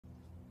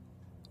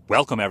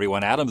Welcome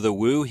everyone,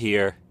 AdamTheWoo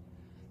here.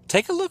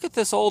 Take a look at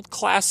this old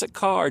classic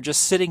car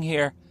just sitting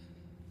here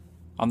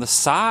on the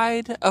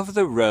side of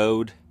the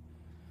road.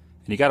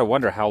 And you got to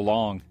wonder how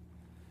long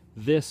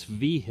this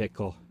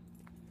vehicle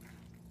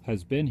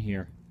has been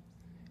here.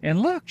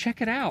 And look,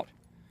 check it out.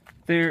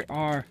 There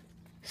are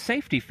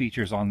safety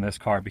features on this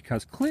car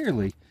because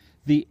clearly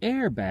the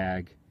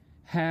airbag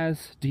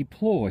has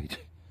deployed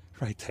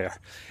right there.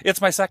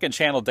 It's my second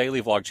channel,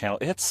 daily vlog channel.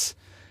 It's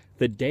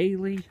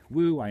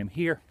Thedailywoo. I am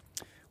here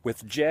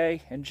with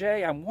Jay. And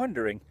Jay, I'm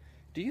wondering,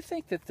 do you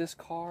think that this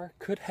car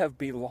could have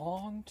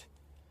belonged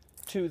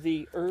to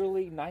the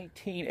early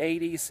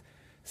 1980s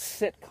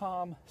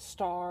sitcom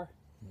star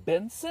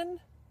Benson?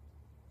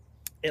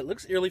 It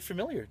looks eerily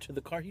familiar to the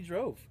car he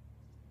drove.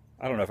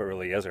 I don't know if it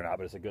really is or not,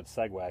 but it's a good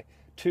segue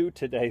to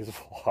today's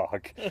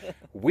vlog.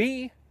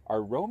 We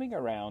are roaming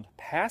around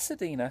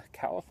Pasadena,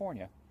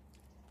 California,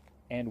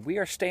 and we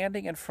are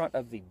standing in front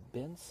of the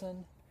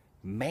Benson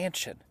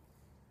mansion.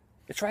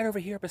 It's right over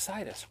here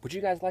beside us. Would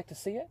you guys like to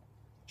see it?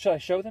 Should I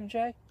show them,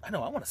 Jay? I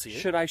know, I want to see it.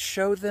 Should I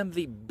show them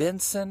the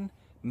Benson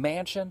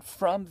mansion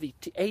from the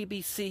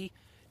ABC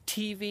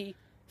TV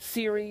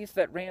series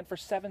that ran for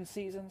 7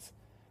 seasons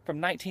from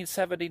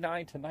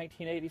 1979 to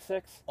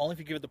 1986? Only if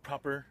you give it the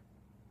proper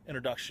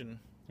introduction.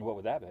 What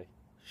would that be?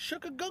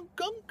 Sugar gunk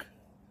gunk.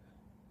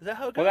 Is that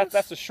how it goes? Well,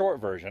 that's the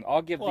short version.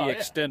 I'll give the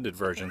extended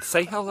version.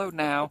 Say hello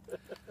now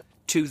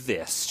to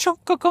this. And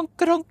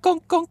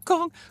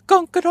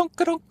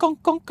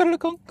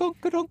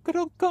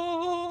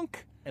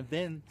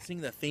then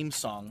sing the theme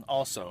song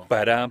also.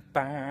 That's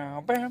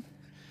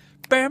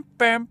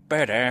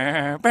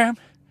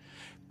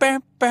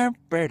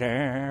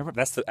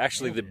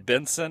actually the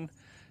Benson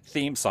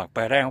theme song.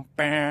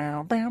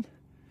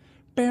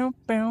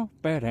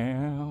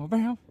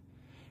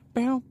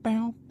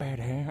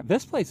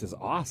 This place is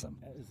awesome.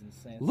 That is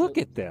insane. Look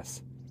at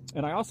this.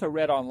 And I also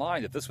read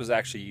online that this was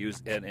actually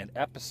used in an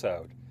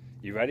episode.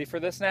 You ready for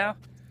this now?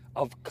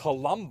 Of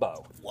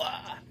Columbo. Wow.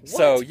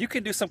 So you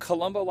can do some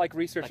Columbo-like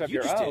research Like of you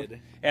your just own.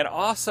 did. And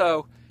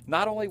also,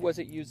 not only was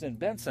it used in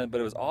Benson, but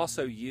it was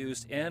also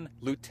used in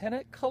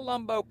Lieutenant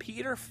Columbo,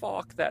 Peter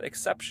Falk, that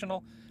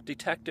exceptional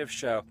detective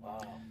show. Wow.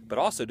 But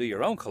also do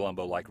your own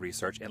Columbo-like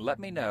research and let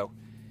me know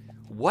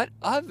what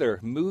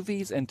other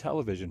movies and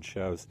television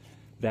shows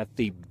that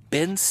the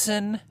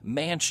Benson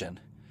mansion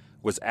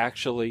was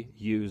actually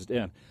used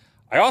in.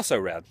 I also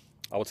read,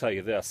 I will tell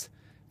you this,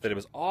 that it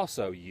was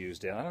also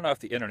used in, I don't know if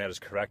the internet is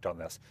correct on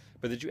this,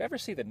 but did you ever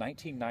see the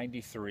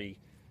 1993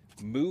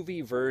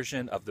 movie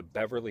version of the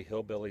Beverly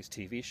Hillbillies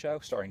TV show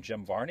starring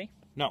Jim Varney?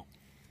 No.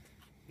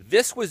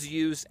 This was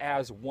used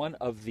as one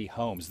of the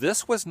homes.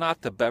 This was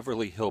not the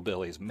Beverly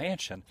Hillbillies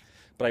mansion,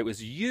 but it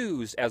was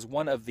used as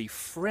one of the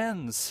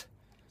friends'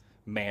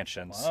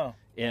 mansions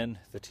in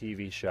the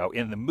TV show,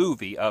 in the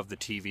movie of the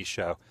TV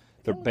show.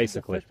 They're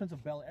basically The Fresh Prince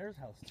of Bel-Air's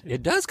house too.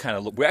 It does kind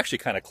of look, we're actually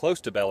kind of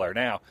close to Bel Air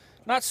now.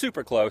 Not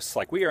super close,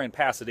 like we are in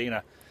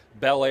Pasadena.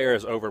 Bel Air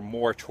is over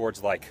more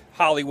towards like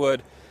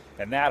Hollywood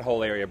and that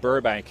whole area,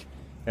 Burbank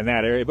and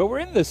that area. But we're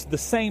in the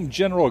same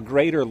general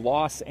greater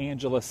Los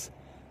Angeles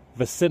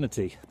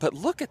vicinity. But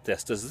look at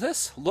this. Does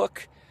this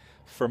look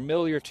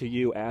familiar to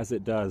you as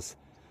it does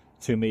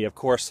to me? Of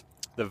course,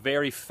 the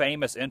very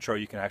famous intro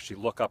you can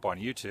actually look up on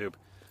YouTube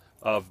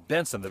of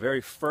Benson, the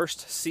very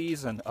first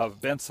season of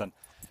Benson.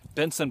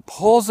 Benson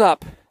pulls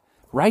up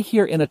right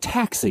here in a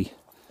taxi.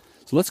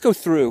 So let's go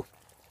through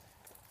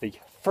the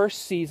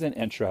first season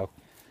intro.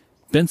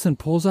 Benson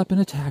pulls up in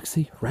a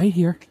taxi right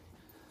here,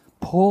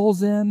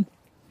 pulls in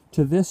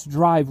to this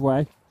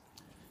driveway.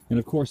 And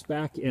of course,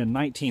 back in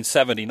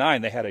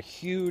 1979, they had a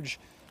huge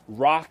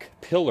rock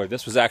pillar.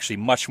 This was actually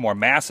much more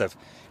massive.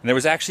 And there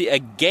was actually a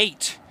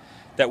gate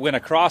that went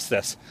across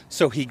this.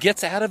 So he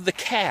gets out of the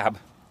cab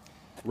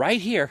right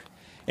here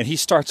and he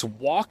starts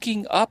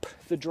walking up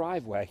the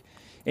driveway.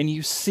 And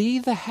you see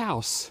the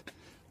house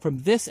from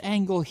this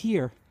angle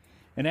here.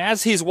 And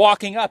as he's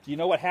walking up, you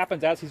know what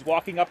happens as he's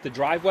walking up the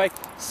driveway?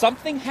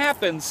 Something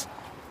happens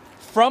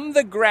from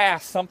the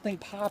grass. Something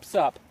pops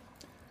up,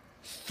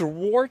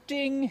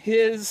 thwarting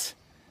his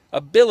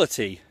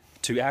ability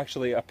to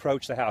actually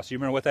approach the house. You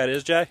remember what that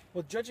is, Jay?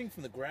 Well, judging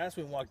from the grass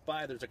we walked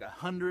by, there's like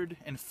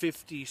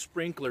 150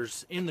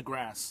 sprinklers in the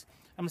grass.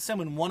 I'm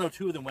assuming 1 or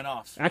 2 of them went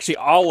off. Actually,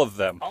 all of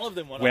them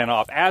went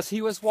off. As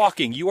he was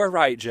walking, you are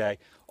right, Jay.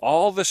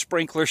 All the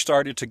sprinklers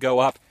started to go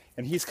up,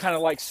 and he's kind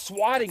of like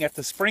swatting at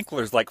the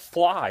sprinklers like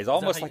flies,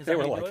 almost like they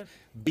were like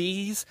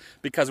bees,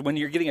 because when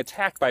you're getting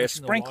attacked by a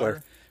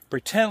sprinkler,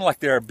 pretend like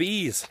there are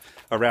bees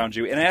around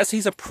you. And as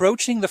he's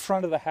approaching the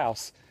front of the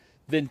house,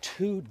 then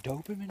 2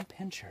 Doberman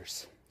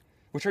pinchers,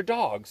 which are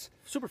dogs,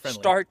 super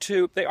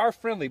friendly. They are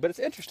friendly, but it's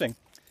interesting.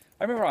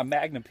 I remember on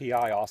Magnum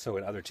PI also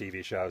in other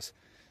TV shows,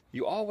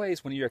 you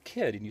always, when you're a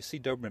kid and you see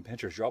Doberman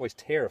pinchers, you're always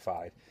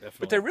terrified. Definitely.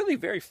 But they're really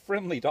very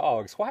friendly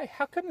dogs. Why?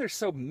 How come they're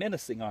so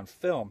menacing on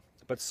film,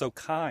 but so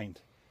kind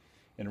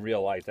in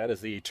real life? That is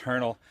the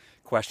eternal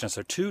question.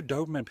 So 2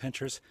 Doberman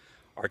pinchers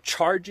are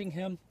charging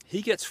him.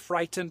 He gets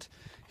frightened.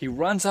 He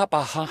runs up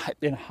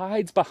and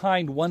hides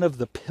behind one of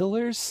the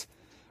pillars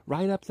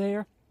right up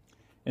there,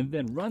 and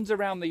then runs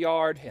around the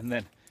yard and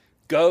then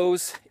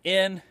goes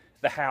in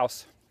the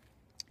house.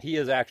 He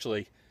is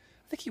actually,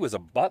 I think he was a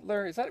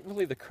butler. Is that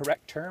really the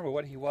correct term of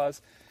what he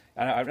was?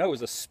 And I know it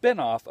was a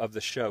spin-off of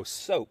the show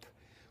Soap,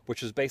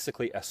 which is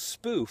basically a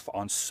spoof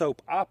on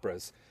soap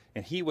operas.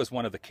 And he was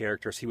one of the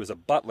characters. He was a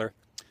butler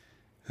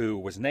who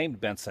was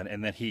named Benson,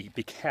 and then he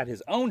had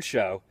his own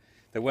show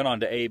that went on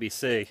to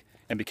ABC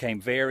and became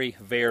very,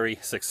 very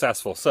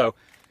successful. So,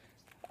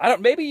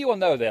 maybe you will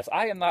know this.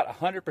 I am not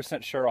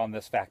 100% sure on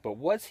this fact, but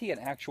was he an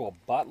actual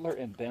butler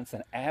in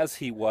Benson as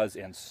he was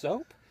in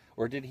Soap,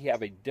 or did he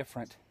have a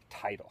different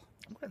title?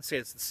 I'm going to say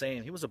it's the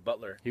same. He was a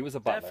butler. He was a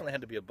butler. Definitely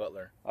had to be a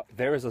butler.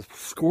 There is a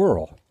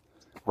squirrel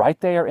right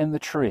there in the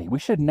tree. We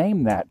should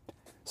name that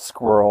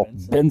squirrel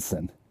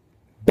Benson.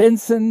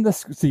 Benson,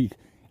 see,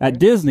 at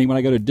Disney, when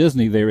I go to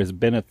Disney, there is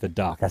Bennett the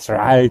duck. That's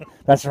right.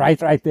 That's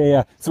right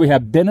there. So we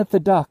have Bennett the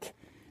duck,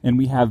 and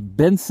we have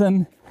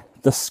Benson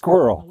the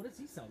squirrel. What does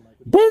he sound like?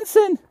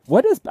 Benson!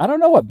 I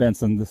don't know what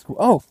Benson the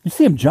squirrel. Oh, you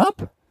see him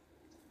jump?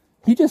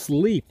 He just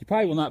leaped. You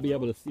probably will not be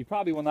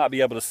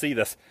able to see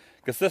this,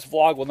 because this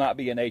vlog will not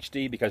be in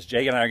HD, because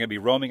Jay and I are going to be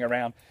roaming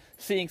around,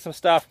 seeing some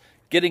stuff,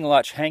 getting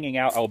lunch, hanging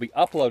out. I'll be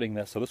uploading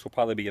this, so this will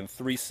probably be in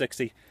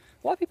 360.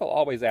 A lot of people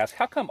always ask,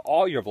 how come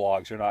all your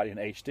vlogs are not in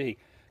HD?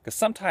 Because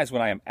sometimes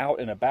when I am out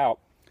and about,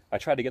 I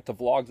try to get the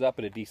vlogs up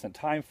at a decent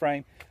time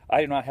frame.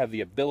 I do not have the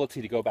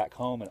ability to go back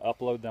home and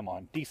upload them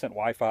on decent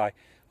Wi-Fi.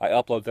 I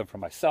upload them from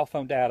my cell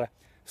phone data.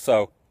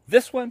 So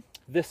this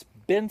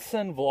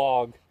Benson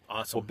vlog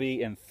will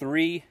be in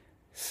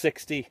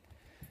 360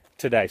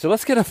 today. So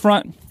let's get a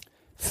front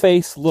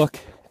face look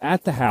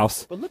at the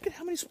house. But look at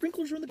how many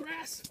sprinklers are in the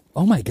grass.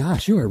 Oh my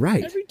gosh, you are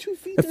right. Every 2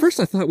 feet. At first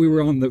I thought we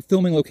were on the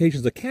filming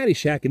locations of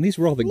Caddyshack, and these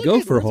were all the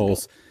gopher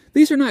holes.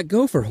 These are not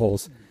gopher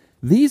holes.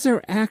 These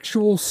are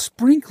actual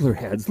sprinkler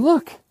heads.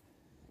 Look,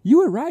 you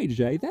were right,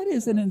 Jay. That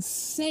is an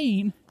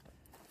insane.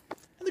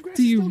 And the grass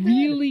Do is you still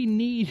really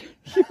need?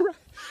 You're right.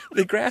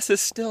 The grass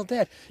is still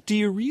dead. Do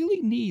you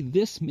really need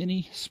this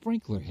many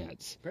sprinkler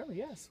heads? Apparently,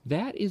 yes.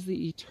 That is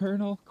the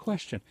eternal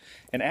question.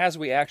 And as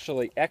we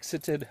actually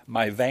exited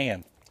my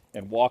van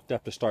and walked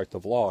up to start the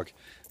vlog,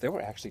 there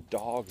were actually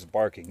dogs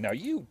barking. Now,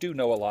 you do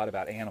know a lot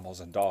about animals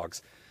and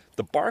dogs.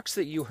 The barks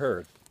that you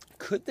heard,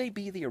 could they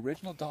be the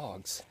original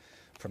dogs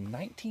from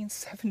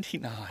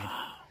 1979?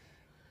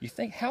 You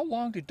think, how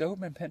long do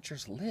Doberman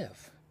Pinschers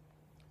live?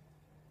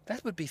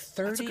 That would be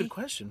 30. That's a good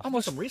question.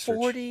 Almost Some research.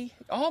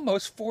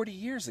 40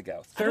 years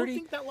ago. I don't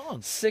think that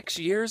long. 6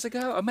 years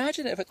ago.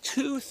 Imagine if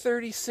two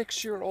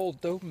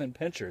 36-year-old Doberman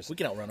Pinschers We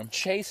can outrun them.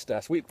 chased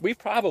us. We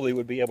probably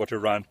would be able to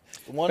run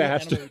One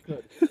faster,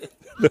 animal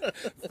we could.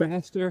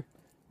 faster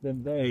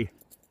than they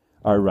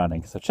are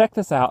running. So check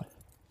this out.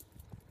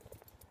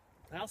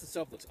 The house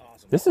itself looks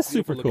awesome. This is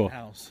Beautiful super cool. looking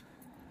house.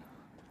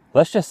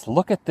 Let's just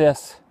look at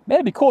this. Man,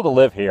 it'd be cool to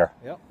live here.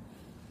 Yep.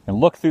 And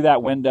look through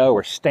that window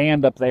or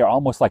stand up there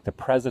almost like the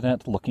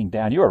president looking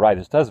down. You were right.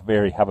 This does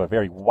have a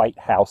very White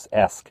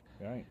House-esque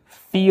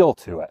feel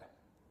to it.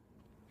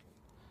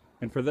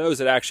 And for those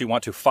that actually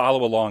want to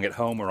follow along at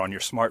home or on your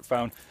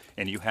smartphone,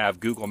 and you have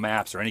Google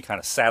Maps or any kind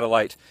of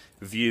satellite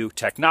view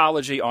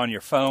technology on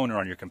your phone or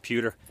on your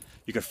computer,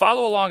 you can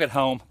follow along at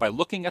home by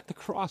looking at the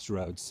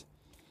crossroads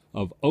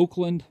of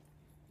Oakland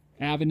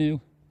Avenue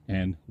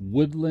and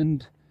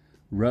Woodland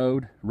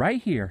Road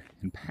right here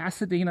in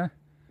Pasadena,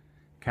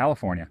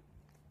 California.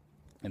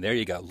 And there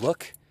you go.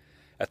 Look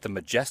at the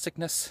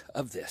majesticness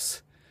of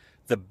this.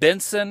 The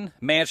Benson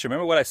Mansion.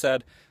 Remember what I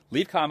said?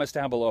 Leave comments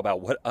down below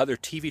about what other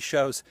TV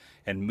shows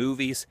and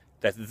movies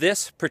that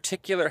this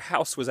particular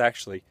house was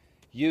actually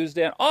used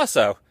in.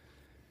 Also,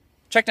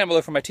 check down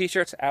below for my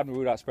t-shirts,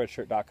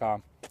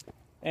 AdamTheWoo.spreadshirt.com.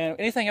 And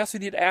anything else we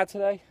need to add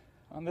today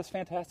on this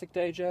fantastic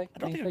day, Jay? I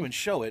don't think we can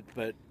show it,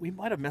 but we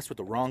might have messed with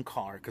the wrong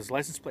car because the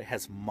license plate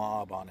has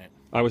mob on it.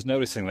 I was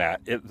noticing that.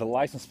 The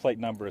license plate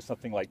number is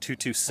something like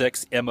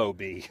 226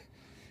 MOB,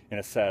 and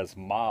it says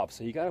mob.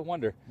 So you got to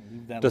wonder,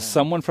 does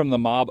someone from the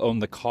mob own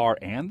the car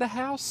and the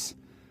house?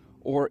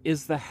 Or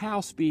is the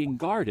house being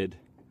guarded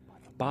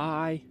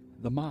by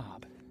the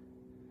mob?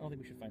 I don't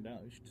think we should find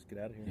out. We should just get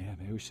out of here. Yeah,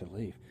 maybe we should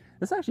leave.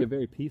 This is actually a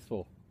very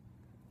peaceful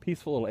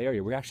little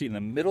area. We're actually in the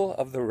middle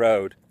of the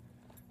road.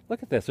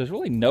 Look at this. There's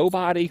really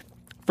nobody.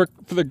 For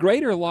the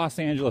greater Los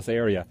Angeles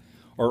area,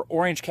 or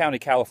Orange County,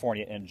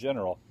 California in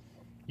general,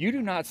 you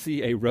do not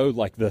see a road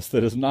like this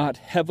that is not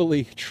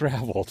heavily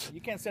traveled.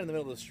 You can't stand in the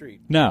middle of the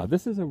street. No,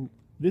 this is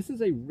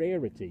a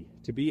rarity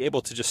to be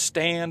able to just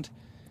stand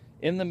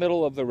in the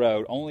middle of the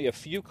road. Only a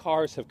few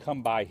cars have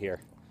come by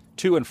here,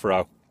 to and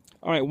fro.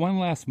 All right, one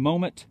last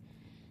moment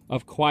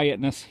of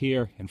quietness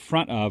here in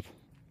front of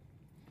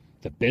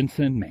the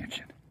Benson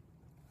Mansion.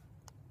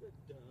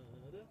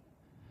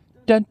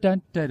 Dun,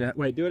 dun, dun, dun.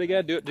 Wait, do it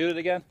again. Do it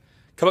again.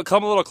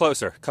 Come a little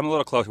closer. Come a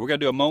little closer. We're gonna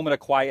do a moment of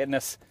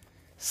quietness,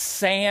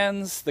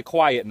 sans the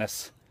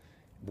quietness,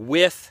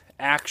 with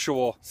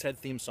actual said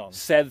theme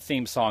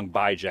song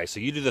by Jay. So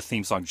you do the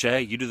theme song,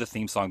 Jay. You do the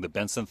theme song, the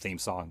Benson theme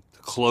song, to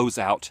close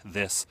out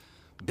this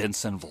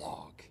Benson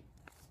vlog.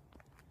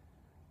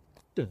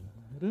 Da,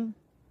 da,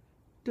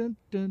 Dun,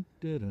 dun,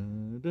 dun,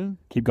 dun, dun,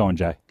 Keep going,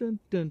 Jay. dun,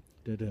 dun,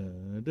 dun,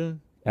 dun,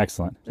 dun.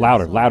 Excellent.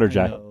 Louder, That's louder, all I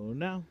Jay. know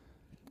now.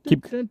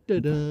 Keep- Dun,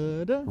 dun,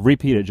 dun, dun,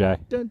 Repeat it, Jay.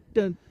 dun,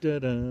 dun, dun,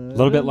 dun, A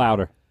little bit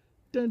louder.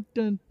 Dun,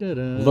 dun, dun,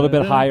 dun, A little bit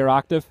dun, higher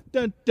octave.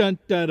 Dun, dun,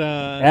 dun,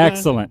 dun,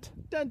 Excellent.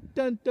 Dun,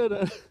 dun, dun,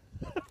 dun.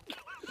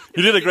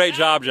 You did a great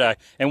job, Jay.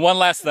 And one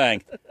last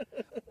thing.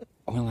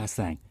 One last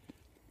thing.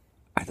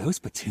 Are those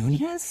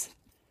petunias?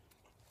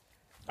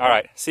 All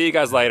right. See you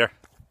guys later.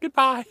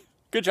 Goodbye.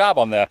 Good job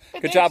on that.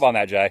 Good job on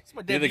that, Jay. my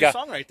You're the debut guy-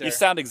 song right there. You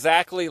sound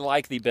exactly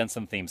like the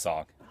Benson theme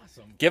song.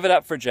 Awesome. Give it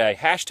up for Jay.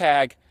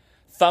 Hashtag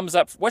thumbs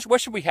up. What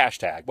should we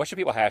hashtag? What should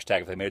people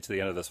hashtag if they made it to the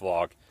end of this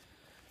vlog?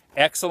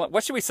 Excellent.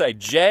 What should we say?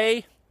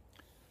 Jay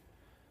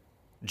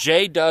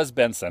does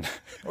Benson.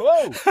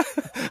 Whoa!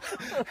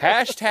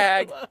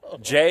 Hashtag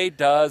Jay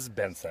does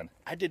Benson.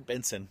 I did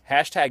Benson.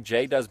 Hashtag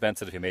Jay does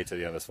Benson if you made it to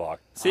the end of this vlog.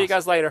 See you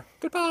guys later.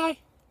 Goodbye.